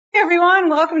everyone.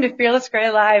 Welcome to Fearless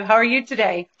Gray Live. How are you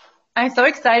today? I'm so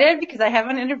excited because I have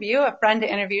a friend to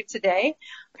interview today.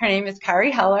 Her name is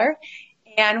Kari Heller,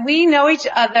 and we know each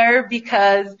other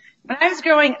because when I was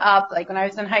growing up, like when I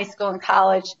was in high school and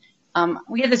college,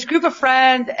 we had this group of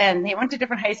friends, and they went to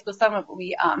different high schools. Some of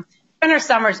we spent our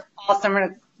summers all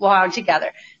summer long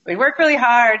together. We'd work really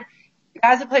hard. The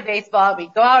guys would play baseball.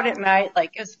 We'd go out at night.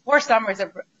 Like it was 4 summers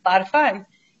of a lot of fun.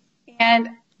 And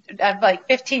like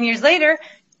 15 years later,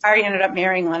 I already ended up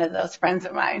marrying one of those friends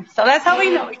of mine. So that's how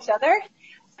we know each other.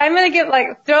 I'm going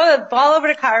to throw the ball over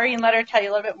to Kari and let her tell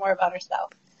you a little bit more about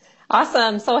herself.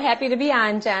 Awesome. So happy to be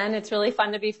on, Jen. It's really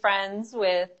fun to be friends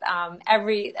with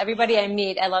everybody I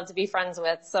meet. I love to be friends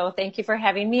with. So thank you for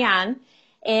having me on.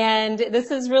 And this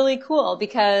is really cool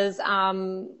because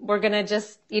we're going to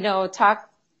just, talk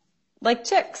like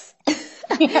chicks.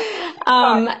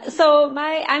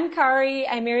 I'm Kari.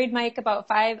 I married Mike about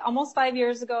almost 5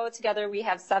 years ago. Together we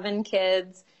have 7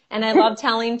 kids, and I love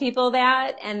telling people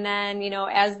that. And then,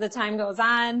 as the time goes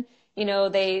on,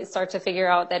 they start to figure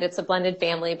out that it's a blended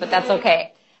family, but that's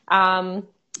okay. And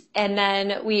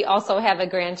then we also have a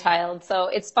grandchild. So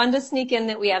it's fun to sneak in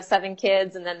that we have 7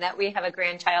 kids and then that we have a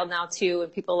grandchild now too.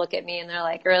 And people look at me and they're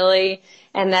like, really?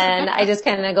 And then I just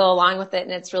kind of go along with it,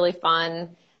 and it's really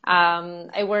fun.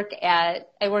 I work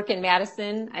in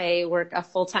Madison. I work a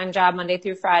full-time job Monday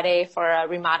through Friday for a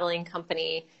remodeling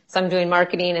company. So I'm doing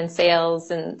marketing and sales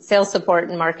support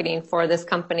and marketing for this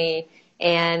company.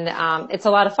 And, it's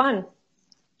a lot of fun.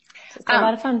 It's a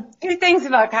lot of fun. 2 things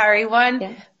about Kari. One,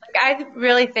 yeah. I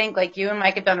really think you and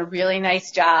Mike have done a really nice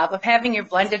job of having your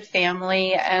blended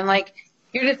family, and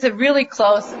it's a really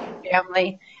close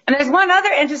family. And there's one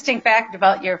other interesting fact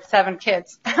about your 7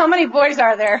 kids. How many boys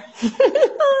are there?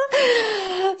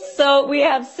 So we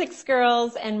have 6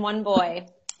 girls and 1 boy.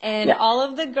 And all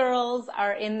of the girls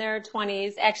are in their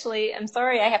 20s. Actually, I'm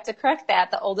sorry, I have to correct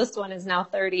that. The oldest one is now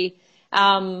 30.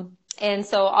 And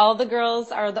so all the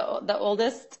girls are the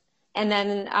oldest. And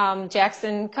then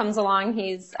Jackson comes along.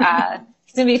 He's going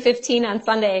to be 15 on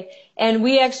Sunday. And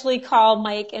we actually call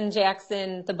Mike and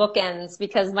Jackson the bookends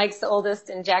because Mike's the oldest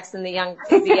and Jackson the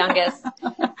youngest.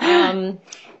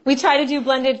 We try to do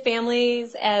blended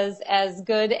families as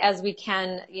good as we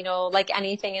can. Like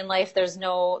anything in life, there's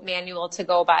no manual to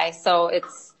go by. So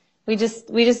we just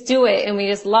do it, and we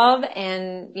just love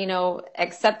and,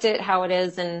 accept it how it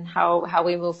is and how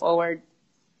we move forward.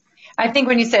 I think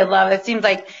when you say love, it seems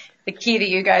like the key to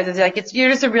you guys is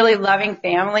you're just a really loving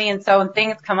family. And so when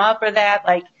things come up or that,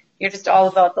 you're just all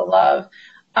about the love.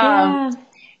 And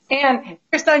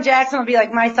your son Jackson will be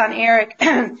like my son Eric.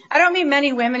 I don't meet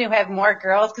many women who have more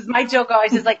girls, because my joke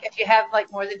always is if you have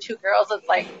more than 2 girls, it's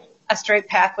like a straight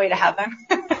pathway to heaven.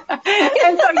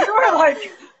 And so you were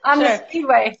on the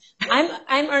speedway.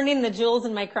 I'm earning the jewels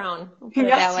in my crown. I'll put it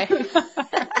that way.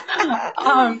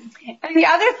 And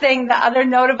the other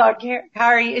note about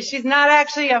Kari is she's not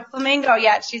actually a flamingo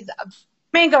yet. She's a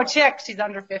flamingo chick. She's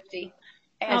under 50.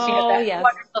 And she has that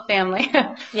wonderful family.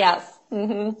 Yes.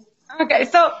 Mm-hmm. Okay,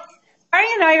 so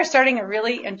Kari and I are starting a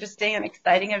really interesting and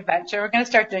exciting adventure. We're going to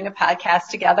start doing a podcast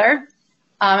together.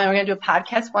 And we're going to do a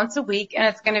podcast once a week, and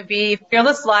it's going to be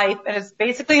Fearless Life, and it's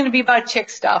basically going to be about chick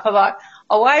stuff, about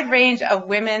a wide range of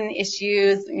women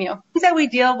issues, things that we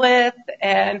deal with.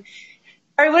 And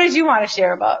Kari, what did you want to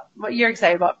share about what you're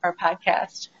excited about for our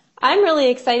podcast? I'm really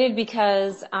excited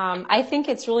because I think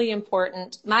it's really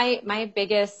important. My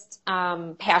biggest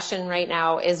passion right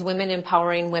now is women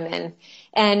empowering women.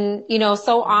 And,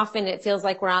 so often it feels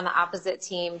like we're on the opposite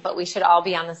team, but we should all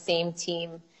be on the same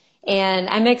team. And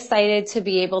I'm excited to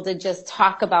be able to just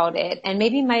talk about it. And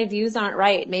maybe my views aren't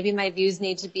right. Maybe my views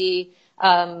need to be,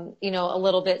 a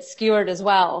little bit skewered as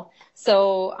well.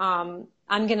 So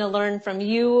I'm going to learn from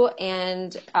you,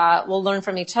 and we'll learn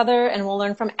from each other, and we'll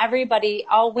learn from everybody,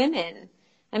 all women.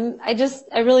 And I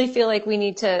really feel like we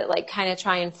need to kind of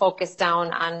try and focus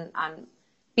down on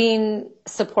being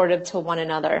supportive to one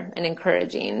another and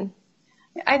encouraging.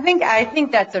 I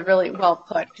think that's a really well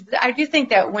put. I do think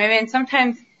that women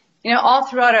sometimes, all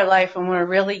throughout our life when we're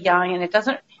really young, and it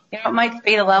doesn't, it might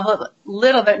fade a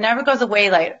little bit, it never goes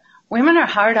away. Women are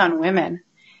hard on women.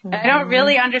 Mm-hmm. And I don't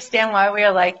really understand why we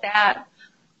are like that.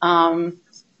 If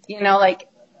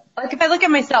I look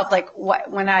at myself,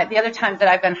 the other times that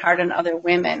I've been hard on other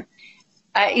women,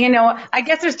 I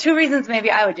guess there's 2 reasons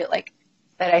maybe I would do it.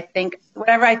 That I think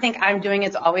whatever I think I'm doing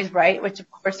is always right, which of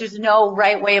course there's no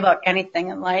right way about anything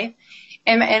in life.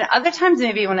 And other times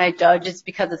maybe when I judge, it's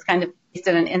because it's kind of based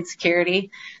on an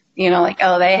insecurity, they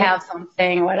have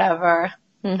something, whatever.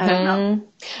 I don't know.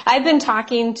 I've been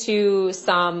talking to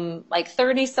some like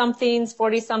 30 somethings,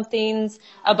 40 somethings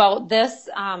about this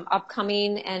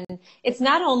upcoming. And it's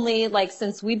not only like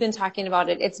since we've been talking about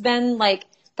it, it's been like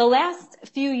the last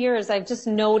few years I've just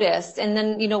noticed. And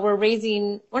then,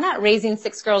 we're not raising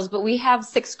 6 girls, but we have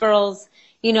 6 girls,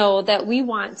 that we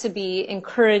want to be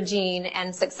encouraging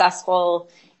and successful.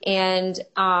 And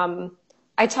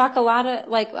I talk a lot of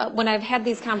like when I've had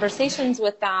these conversations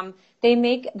with them,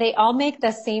 they all make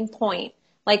the same point.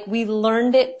 Like we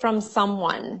learned it from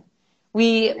someone.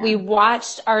 We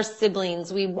watched our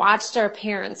siblings, we watched our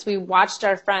parents, we watched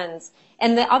our friends.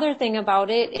 And the other thing about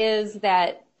it is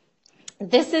that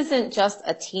this isn't just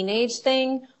a teenage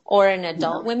thing or an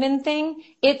adult women thing.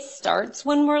 It starts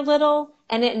when we're little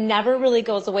and it never really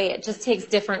goes away. It just takes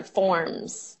different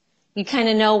forms. You kind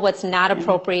of know what's not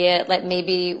appropriate, like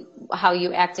maybe how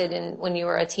you acted when you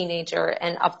were a teenager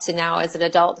and up to now as an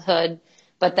adulthood.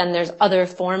 But then there's other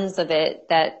forms of it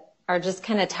that are just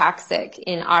kind of toxic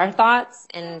in our thoughts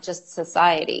and just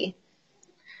society.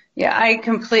 Yeah, I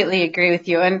completely agree with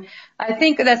you. And I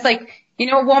think that's like, it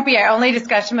won't be our only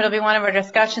discussion, but it'll be one of our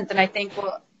discussions. And I think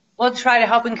we'll try to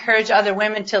help encourage other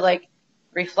women to like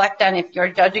reflect on if you're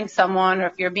judging someone or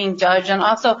if you're being judged, and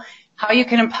also how you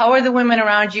can empower the women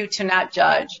around you to not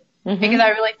judge. Because I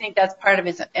really think that's part of it,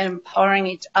 is empowering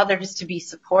each other just to be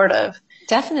supportive.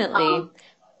 Definitely.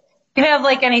 Do you have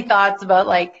like any thoughts about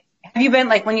like, have you been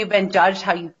like when you've been judged,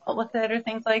 how you dealt with it or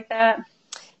things like that?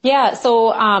 Yeah. So,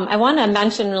 I want to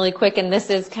mention really quick, and this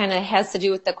is kind of has to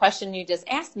do with the question you just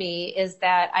asked me, is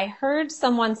that I heard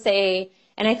someone say,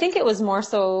 and I think it was more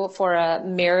so for a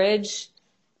marriage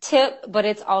tip, but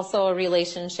it's also a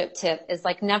relationship tip, is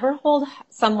like never hold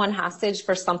someone hostage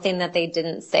for something that they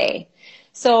didn't say.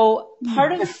 So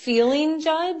part of feeling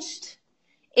judged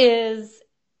is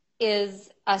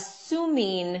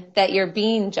assuming that you're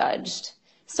being judged.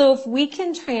 So if we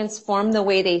can transform the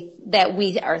way that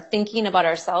we are thinking about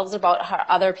ourselves, about how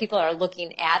other people are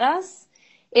looking at us,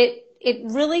 it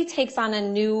really takes on a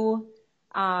new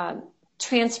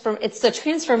it's the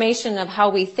transformation of how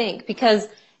we think, because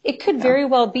it could very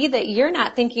well be that you're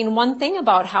not thinking one thing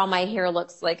about how my hair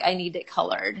looks like I need it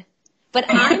colored, but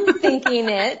I'm thinking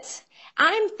it.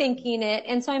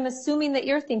 And so I'm assuming that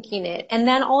you're thinking it. And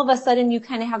then all of a sudden you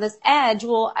kind of have this edge.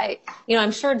 Well,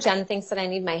 I'm sure Jen thinks that I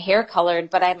need my hair colored,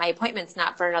 but my appointment's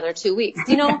not for another 2 weeks,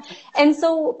 And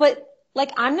so, but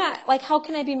like, I'm not like, how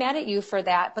can I be mad at you for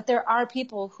that? But there are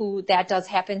people who that does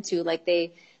happen to, like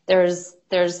there's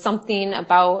something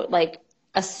about like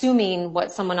assuming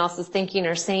what someone else is thinking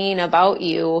or saying about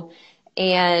you,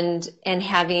 and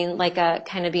having like a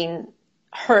kind of being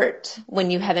hurt when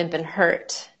you haven't been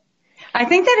hurt. I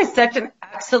think that is such an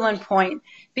excellent point,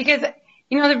 because,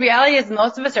 the reality is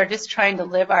most of us are just trying to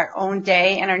live our own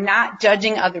day and are not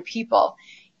judging other people.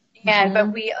 And,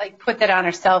 but we like put that on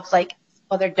ourselves, like,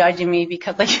 well, they're judging me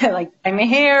because like I'm my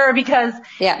hair, or because,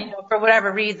 for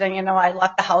whatever reason, I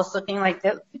left the house looking like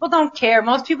this. People don't care.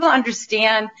 Most people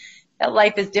understand that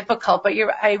life is difficult, but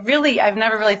I've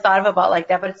never really thought about like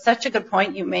that, but it's such a good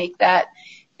point you make, that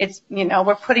it's,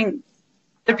 we're putting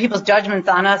other people's judgments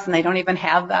on us and they don't even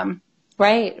have them.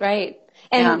 Right.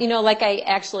 And, like I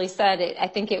actually said, I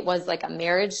think it was like a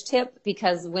marriage tip,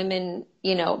 because women,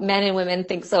 men and women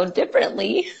think so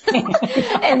differently.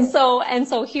 And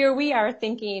so here we are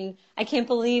thinking, I can't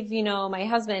believe, my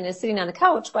husband is sitting on the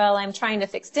couch while I'm trying to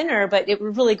fix dinner, but it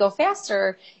would really go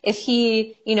faster if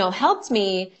he, helped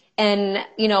me. And,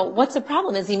 what's the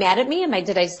problem? Is he mad at me?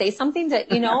 Did I say something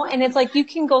that, and it's like, you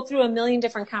can go through a million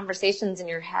different conversations in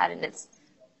your head, and it's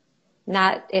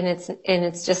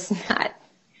just not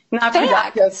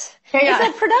productive.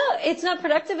 Yeah. It's not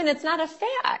productive, and it's not a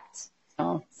fact.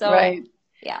 Oh, so, right.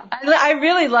 Yeah. I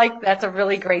really like, that's a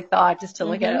really great thought, just to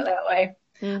look at it that way.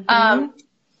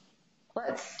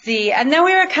 Let's see. And then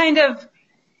we were kind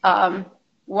of,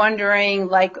 wondering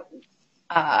like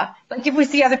if we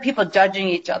see other people judging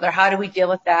each other, how do we deal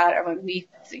with that? Or when we,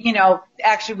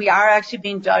 actually we are actually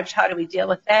being judged, how do we deal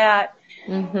with that?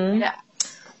 Yeah.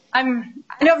 I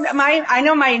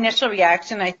know my initial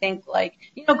reaction, I think like,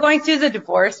 going through the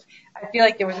divorce, I feel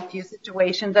like there was a few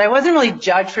situations I wasn't really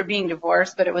judged for being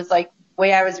divorced, but it was like the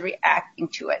way I was reacting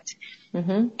to it.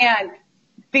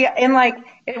 And like,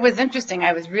 it was interesting.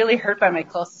 I was really hurt by my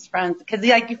closest friends, because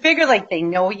like you figure like they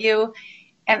know you.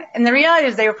 And the reality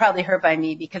is they were probably hurt by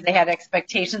me, because they had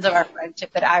expectations of our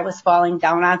friendship that I was falling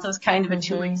down on. So it was kind of a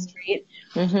two-way street.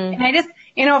 And I just,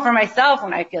 for myself,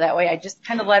 when I feel that way, I just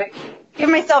kind of give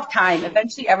myself time.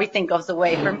 Eventually everything goes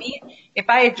away. For me, if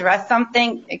I address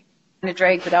something, it kind of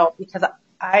drags it out, because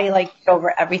I like get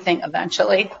over everything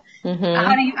eventually.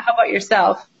 How about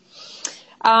yourself?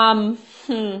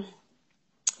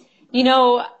 You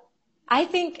know, I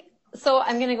think, so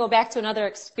I'm going to go back to another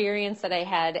experience that I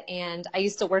had. And I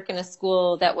used to work in a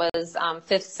school that was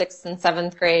fifth, sixth, and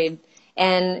seventh grade.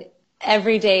 And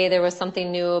every day there was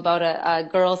something new about a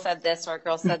girl said this or a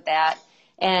girl said that.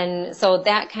 And so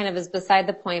that kind of is beside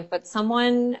the point. But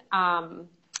someone,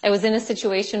 I was in a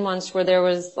situation once where there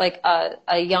was like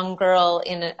a young girl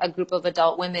in a group of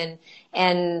adult women,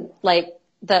 and like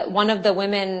one of the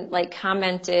women like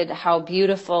commented how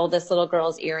beautiful this little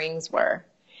girl's earrings were.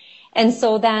 And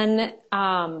so then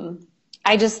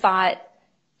I just thought,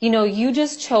 you know, you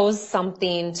just chose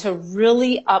something to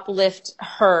really uplift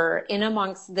her in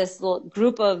amongst this little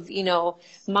group of, you know,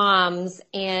 moms.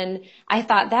 And I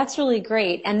thought that's really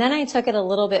great. And then I took it a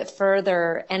little bit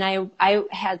further, and I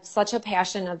had such a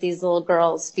passion of these little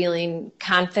girls feeling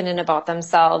confident about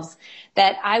themselves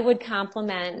that I would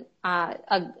compliment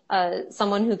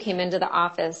someone who came into the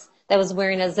office that was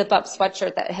wearing a zip-up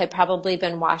sweatshirt that had probably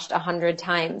been washed 100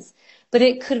 times. But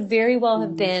it could very well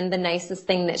have been the nicest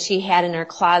thing that she had in her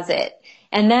closet.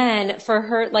 And then for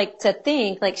her, like, to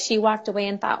think, like, she walked away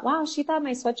and thought, wow, she thought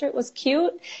my sweatshirt was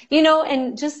cute, you know,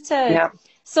 and just to, yeah.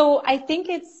 So I think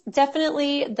it's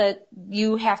definitely that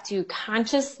you have to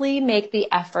consciously make the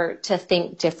effort to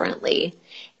think differently,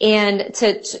 and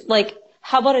to like,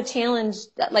 how about a challenge,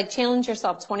 like challenge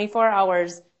yourself 24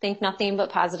 hours, think nothing but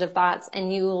positive thoughts, and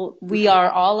we are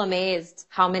all amazed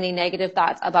how many negative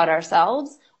thoughts about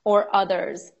ourselves or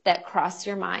others that cross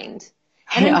your mind.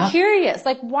 And yeah. I'm curious,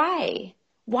 like, why?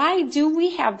 Why do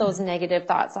we have those negative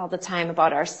thoughts all the time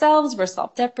about ourselves? We're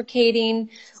self-deprecating.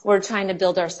 We're trying to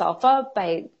build ourselves up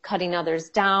by cutting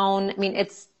others down. I mean,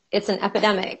 it's an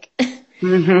epidemic.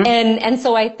 Mm-hmm. And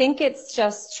so I think it's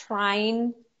just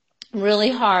trying really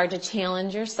hard to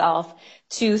challenge yourself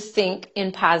to think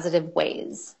in positive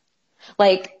ways.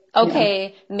 Like,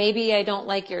 okay, yeah. Maybe I don't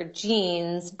like your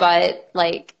jeans, but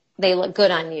like, they look good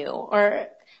on you. Or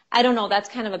I don't know, that's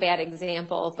kind of a bad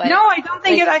example, but no, I don't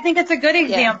think I think it's a good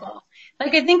example. Yeah.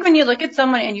 Like, I think when you look at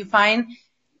someone and you find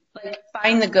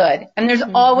the good, and there's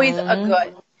always a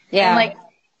good. Yeah. And like,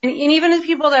 and even as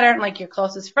people that aren't like your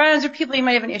closest friends or people you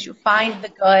might have an issue, find the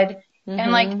good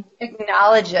and like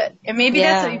acknowledge it. And maybe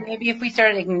maybe if we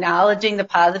started acknowledging the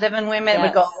positive in women, it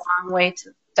would go a long way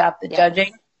to stop the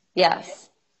judging. Yes.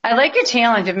 I like your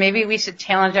challenge, and maybe we should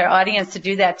challenge our audience to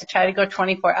do that, to try to go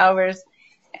 24 hours.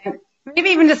 And maybe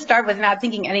even to start with not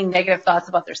thinking any negative thoughts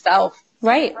about themselves.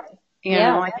 Right. You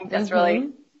know, I think that's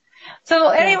really. So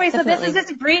anyway, so this is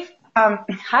just a brief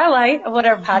highlight of what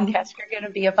our podcast are going to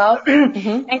be about.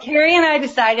 And Carrie and I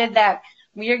decided that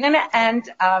we are going to end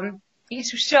each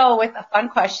show with a fun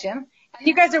question. And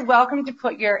you guys are welcome to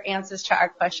put your answers to our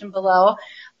question below.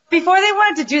 Before they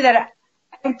wanted to do that,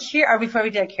 before we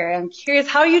did, Carrie, I'm curious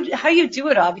how you do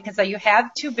it all, because you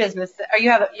have two businesses, or you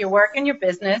have your work and your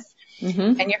business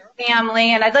and your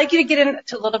family, and I'd like you to get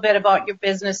into a little bit about your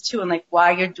business too, and like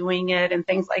why you're doing it and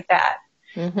things like that.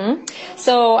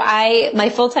 So my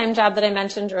full-time job that I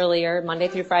mentioned earlier, Monday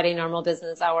through Friday, normal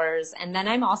business hours, and then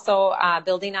I'm also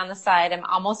building on the side. I'm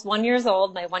almost 1 year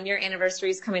old. My 1 year anniversary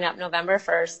is coming up November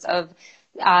 1st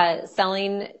of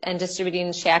selling and distributing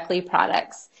Shaklee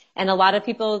products. And a lot of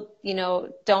people, you know,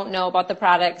 don't know about the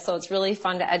product, so it's really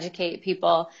fun to educate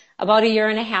people. About 1.5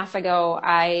 years ago,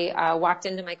 I walked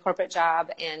into my corporate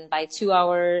job, and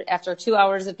after 2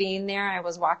 hours of being there, I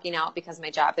was walking out because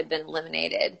my job had been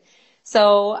eliminated.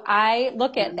 So I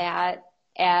look at that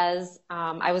as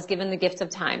I was given the gift of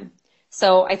time.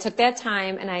 So I took that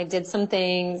time and I did some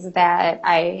things that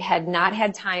I had not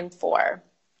had time for.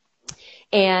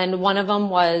 And one of them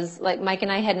was, like, Mike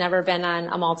and I had never been on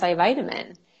a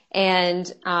multivitamin. And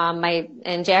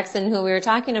Jackson, who we were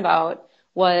talking about,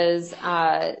 was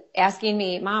asking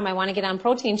me, Mom, I want to get on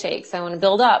protein shakes. I want to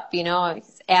build up, you know,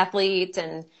 he's an athlete,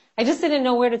 and I just didn't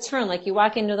know where to turn. Like, you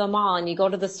walk into the mall and you go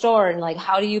to the store, and like,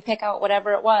 how do you pick out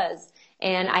whatever it was?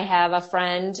 And I have a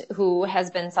friend who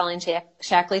has been selling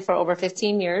Shaklee for over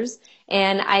 15 years,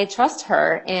 and I trust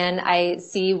her, and I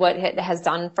see what it has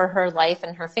done for her life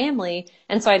and her family.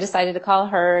 And so I decided to call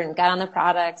her and got on the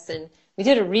products, and we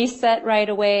did a reset right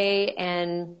away.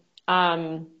 And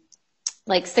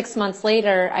like 6 months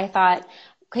later, I thought,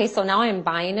 okay, so now I'm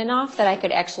buying enough that I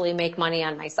could actually make money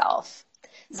on myself.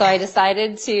 So I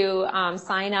decided to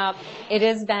sign up. It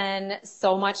has been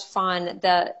so much fun.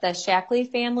 The Shaklee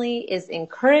family is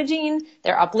encouraging.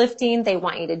 They're uplifting. They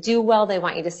want you to do well. They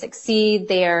want you to succeed.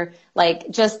 They're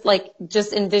just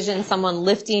envision someone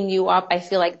lifting you up. I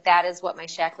feel like that is what my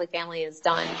Shaklee family has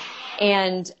done.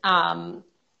 And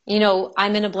you know,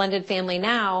 I'm in a blended family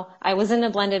now. I was in a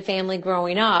blended family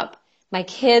growing up, my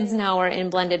kids now are in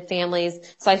blended families.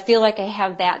 So I feel like I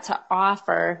have that to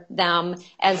offer them,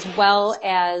 as well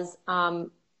as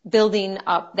building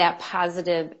up that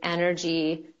positive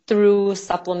energy through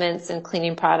supplements and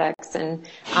cleaning products, and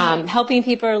helping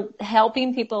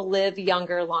people live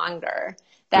younger longer.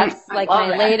 That's like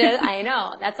my latest, I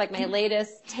know, that's like my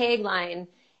latest tagline.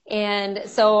 And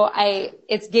so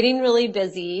it's getting really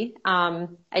busy.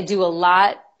 I do a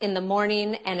lot in the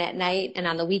morning and at night and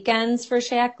on the weekends for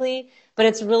Shaklee, but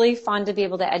it's really fun to be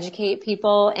able to educate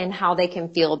people and how they can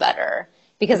feel better,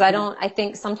 because I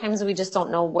think sometimes we just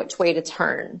don't know which way to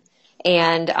turn.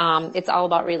 And it's all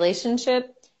about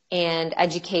relationship and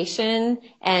education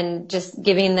and just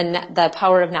giving the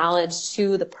power of knowledge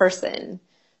to the person.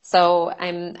 So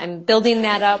I'm building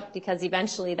that up, because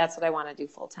eventually that's what I want to do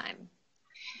full time.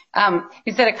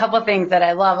 You said a couple of things that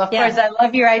I love. Of course, I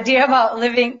love your idea about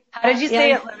living. How did you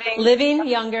say it? Living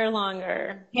younger,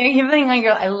 longer. Yeah, living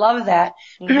younger. I love that.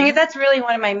 Mm-hmm. That's really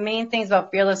one of my main things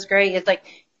about Fearless Gray, is like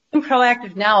being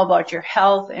proactive now about your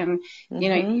health and, you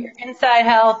know, your inside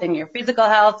health and your physical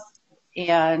health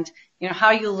and, you know,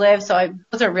 how you live. So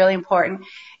those are really important.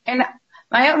 And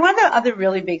one of the other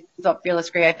really big things about Fearless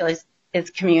Gray, I feel, is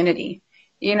community.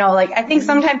 You know, like I think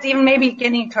sometimes even maybe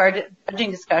getting toward judging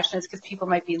discussions because people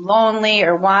might be lonely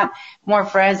or want more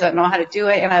friends that know how to do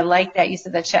it. And I like that you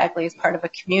said that Shaklee is part of a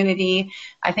community.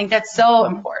 I think that's so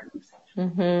important.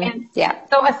 Mm-hmm. And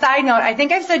so a side note, I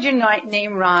think I've said your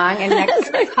name wrong, and next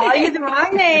time I call you the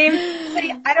wrong name,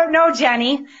 say, I don't know,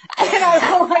 Jenny. And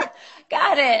I will,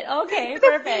 got it. Okay,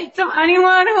 perfect. So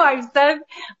anyone who I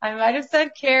might have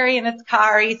said Carrie, and it's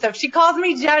Kari. So if she calls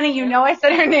me Jenny, you know I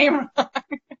said her name wrong.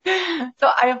 So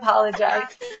I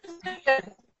apologize.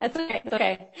 That's okay. It's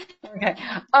okay. Okay.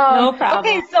 No problem.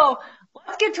 Okay, so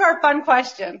let's get to our fun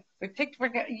question. We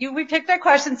picked our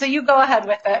question, so you go ahead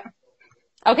with it.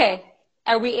 Okay.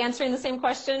 Are we answering the same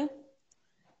question?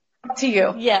 Up to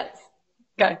you. Yes.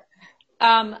 Okay.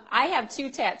 I have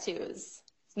 2 tattoos.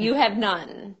 You have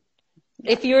none.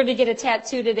 If you were to get a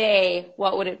tattoo today,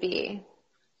 what would it be?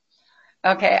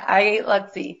 Okay.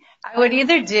 Let's see. I would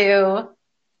either do,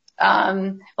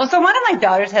 so one of my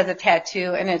daughters has a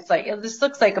tattoo, and it's like, it just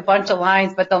looks like a bunch of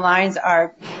lines, but the lines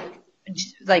are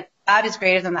like, God is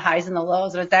greater than the highs and the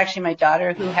lows. And it's actually my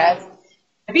daughter who has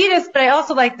diabetes, but I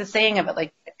also like the saying of it,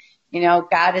 like, you know,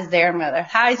 God is there, whether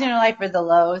highs in your life or the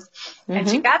lows. Mm-hmm. And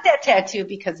she got that tattoo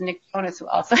because Nick Jonas, who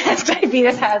also has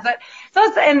diabetes, has it. So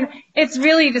it's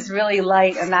really just really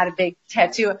light and not a big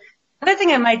tattoo. Another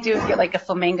thing I might do is get like a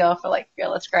flamingo for like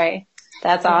Fearless Gray.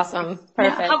 That's awesome.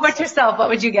 Perfect. Yeah. How about yourself? What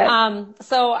would you get?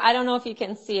 So I don't know if you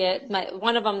can see it.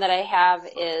 One of them that I have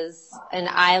is an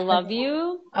I love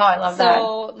you. Oh, I love that.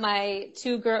 So my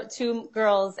two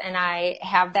girls and I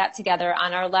have that together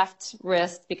on our left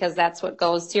wrist, because that's what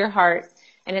goes to your heart.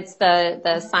 And it's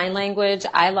the sign language,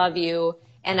 I love you.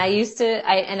 And I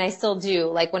still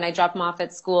do, like when I drop them off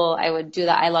at school, I would do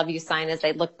the I love you sign as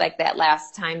they looked like that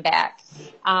last time back.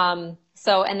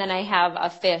 And then I have a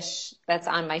fish that's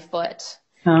on my foot.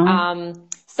 Oh.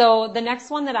 So the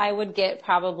next one that I would get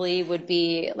probably would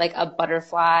be like a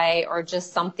butterfly or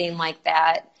just something like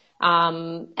that.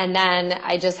 And then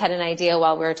I just had an idea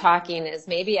while we were talking, is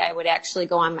maybe I would actually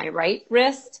go on my right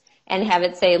wrist and have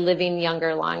it say living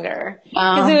younger, longer.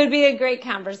 Because it would be a great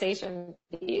conversation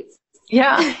piece.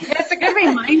 Yeah, it's a good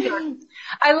reminder.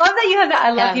 I love that you have that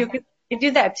I love you, because I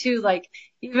do that too, like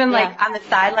even like on the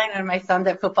sideline when my son's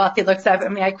at football, he looks up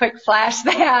at me, I quick flash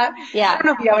that. Yeah. I don't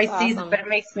know if he always sees it, but it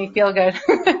makes me feel good.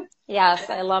 Yes,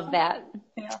 I love that.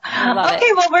 Yeah. I love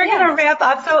it. Well, we're going to wrap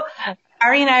up. So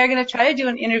Ari and I are going to try to do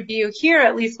an interview here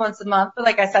at least once a month. But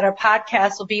like I said, our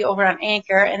podcast will be over on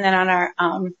Anchor and then on our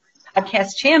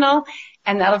podcast channel,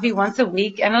 and that'll be once a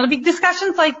week. And it'll be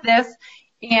discussions like this.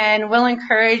 And we'll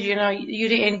encourage, you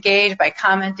to engage by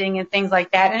commenting and things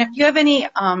like that. And if you have any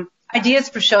ideas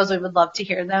for shows, we would love to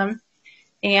hear them.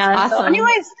 And awesome. So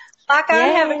anyways, lock on,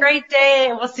 have a great day,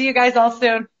 and we'll see you guys all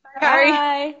soon.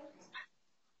 Bye.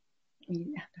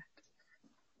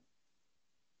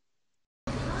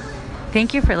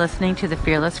 Thank you for listening to the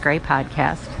Fearless Gray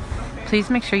podcast.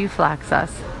 Please make sure you Flox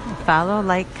us. Follow,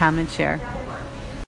 like, comment, share.